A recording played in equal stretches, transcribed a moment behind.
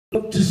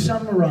Look, to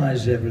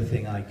summarise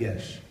everything, I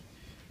guess,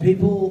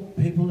 people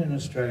in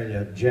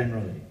Australia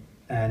generally,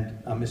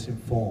 and are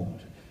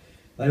misinformed.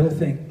 They all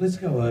think, let's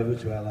go over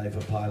to LA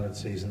for pilot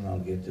season and I'll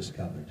get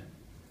discovered.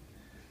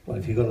 Well,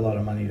 if you've got a lot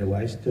of money to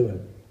waste, do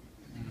it.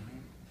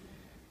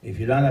 If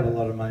you don't have a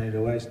lot of money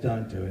to waste,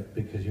 don't do it,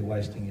 because you're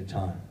wasting your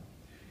time.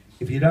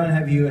 If you don't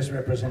have US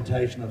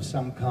representation of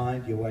some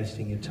kind, you're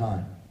wasting your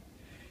time.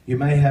 You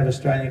may have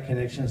Australian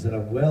connections that are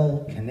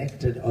well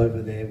connected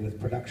over there with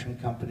production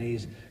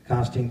companies,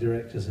 casting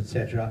directors,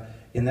 etc.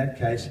 In that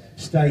case,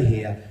 stay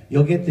here.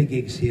 You'll get the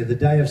gigs here. The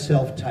day of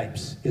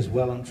self-tapes is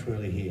well and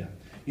truly here.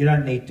 You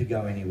don't need to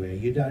go anywhere.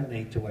 You don't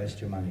need to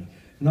waste your money.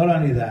 Not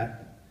only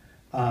that,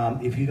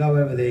 if you go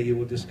over there, you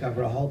will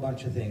discover a whole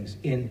bunch of things.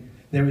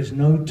 There is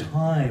no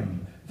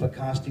time for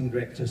casting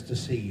directors to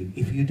see you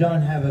if you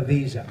don't have a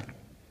visa.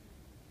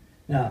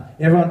 Now,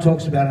 everyone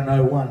talks about an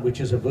O1,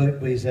 which is a work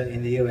visa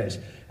in the US.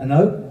 An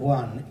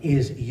O1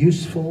 is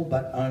useful,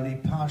 but only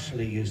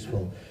partially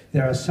useful.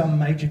 There are some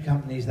major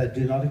companies that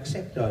do not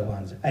accept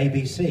O1s,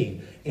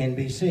 ABC,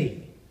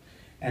 NBC,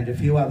 and a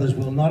few others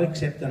will not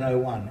accept an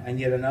O1, and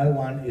yet an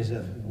O1 is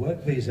a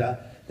work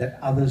visa that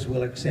others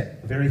will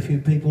accept. Very few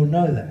people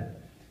know that.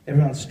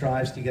 Everyone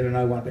strives to get an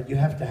O1, but you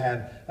have to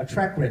have a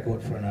track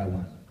record for an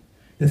O1.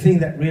 The thing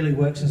that really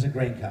works is a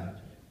green card.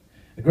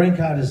 A green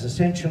card is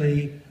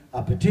essentially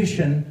a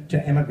petition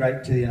to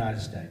emigrate to the United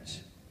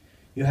States.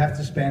 You have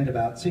to spend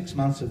about 6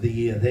 months of the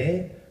year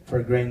there for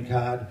a green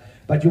card,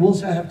 but you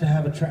also have to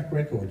have a track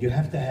record. You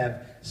have to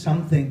have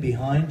something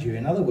behind you.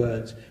 In other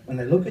words, when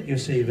they look at your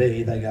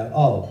CV, they go,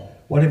 oh,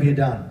 what have you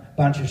done?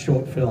 Bunch of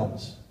short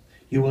films.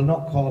 You will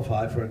not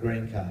qualify for a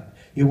green card.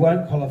 You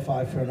won't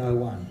qualify for an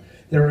O1.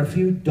 There are a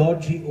few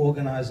dodgy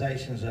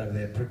organisations over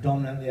there,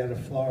 predominantly out of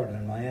Florida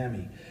and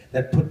Miami,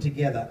 that put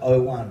together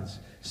O1s.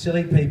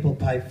 Silly people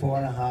pay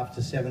 $4,500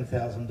 to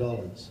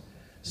 $7,000,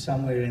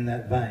 somewhere in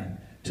that vein,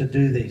 to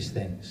do these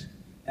things.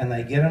 And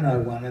they get an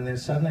O1 and then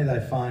suddenly they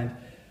find,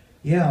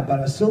 yeah, but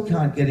I still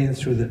can't get in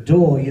through the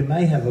door. You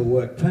may have a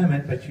work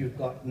permit, but you've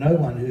got no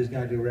one who's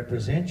going to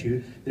represent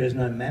you. There's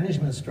no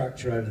management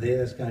structure over there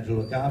that's going to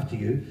look after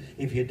you.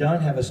 If you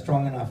don't have a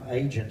strong enough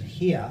agent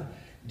here,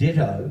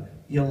 ditto,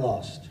 you're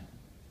lost.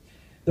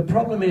 The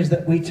problem is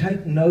that we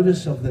take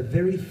notice of the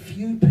very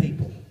few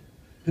people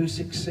who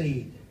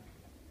succeed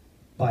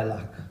by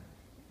luck.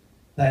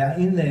 They are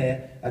in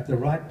there at the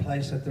right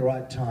place at the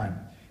right time.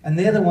 And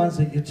they're the ones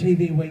that your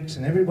TV Weeks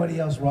and everybody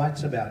else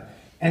writes about.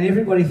 And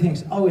everybody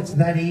thinks, oh, it's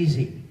that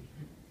easy.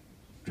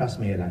 Trust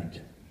me, it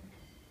ain't.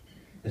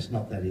 It's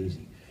not that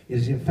easy. It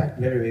is in fact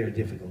very, very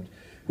difficult.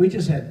 We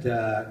just had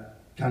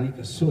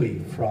Kanika Sui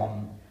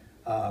from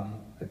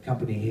a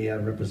company here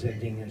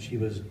representing, and she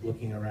was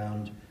looking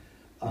around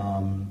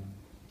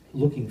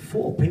looking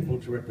for people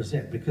to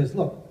represent, because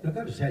look, I've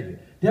got to tell you,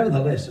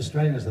 nevertheless,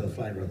 Australians are the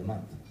flavour of the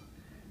month.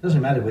 It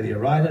doesn't matter whether you're a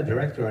writer,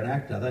 director, or an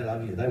actor, they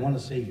love you, they want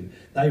to see you,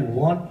 they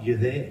want you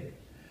there.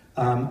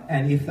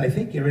 And if they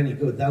think you're any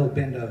good, they'll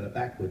bend over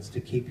backwards to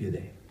keep you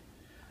there.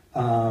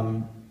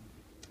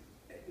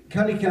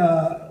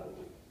 Kanika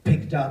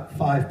picked up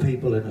 5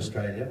 people in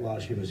Australia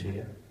while she was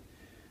here,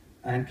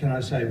 and can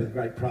I say with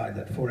great pride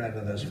that 4 out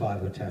of those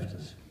 5 were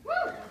Taftas.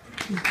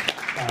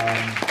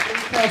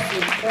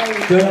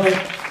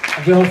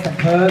 A girl from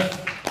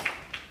Perth,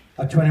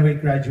 a 20-week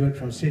graduate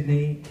from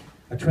Sydney,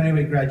 a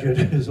 20-week graduate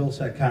who's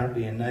also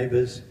currently in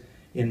Neighbours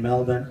in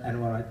Melbourne,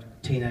 and one of my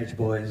teenage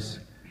boys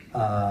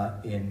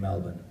in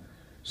Melbourne.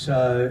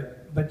 So,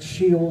 but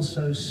she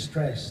also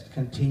stressed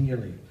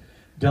continually,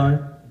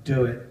 don't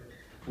do it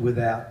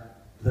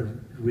without the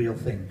real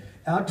thing.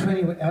 Our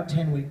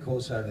 10-week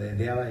course over there,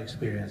 the LA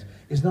Experience,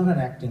 is not an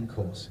acting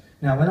course.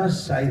 Now, when I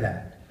say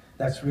that,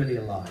 that's really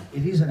a lie.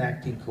 It is an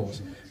acting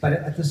course, but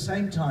at the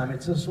same time,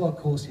 it's also a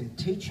course in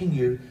teaching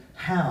you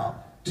how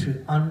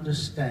to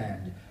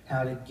understand,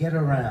 how to get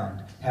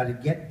around, how to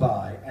get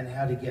by, and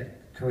how to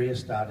get a career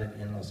started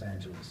in Los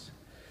Angeles.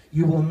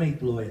 You will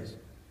meet lawyers.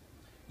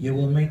 You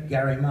will meet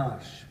Gary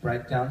Marsh,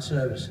 Breakdown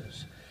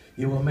Services.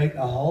 You will meet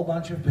a whole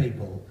bunch of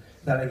people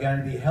that are going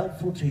to be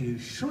helpful to you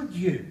should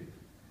you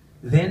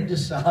then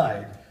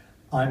decide,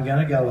 I'm going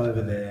to go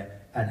over there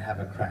and have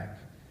a crack.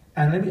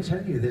 And let me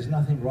tell you, there's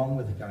nothing wrong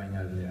with going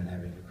over there and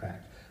having a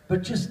crack.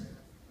 But just,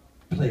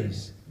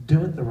 please,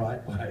 do it the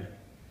right way.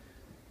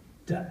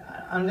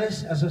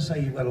 Unless, as I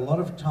say, you've got a lot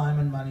of time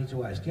and money to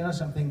waste. You know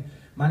something?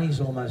 Money is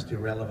almost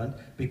irrelevant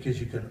because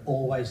you can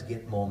always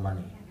get more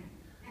money.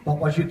 But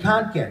what you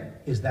can't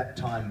get is that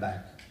time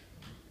back.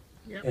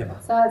 Yep. Ever.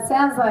 So it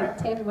sounds like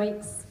 10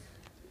 weeks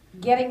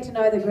getting to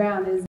know the ground is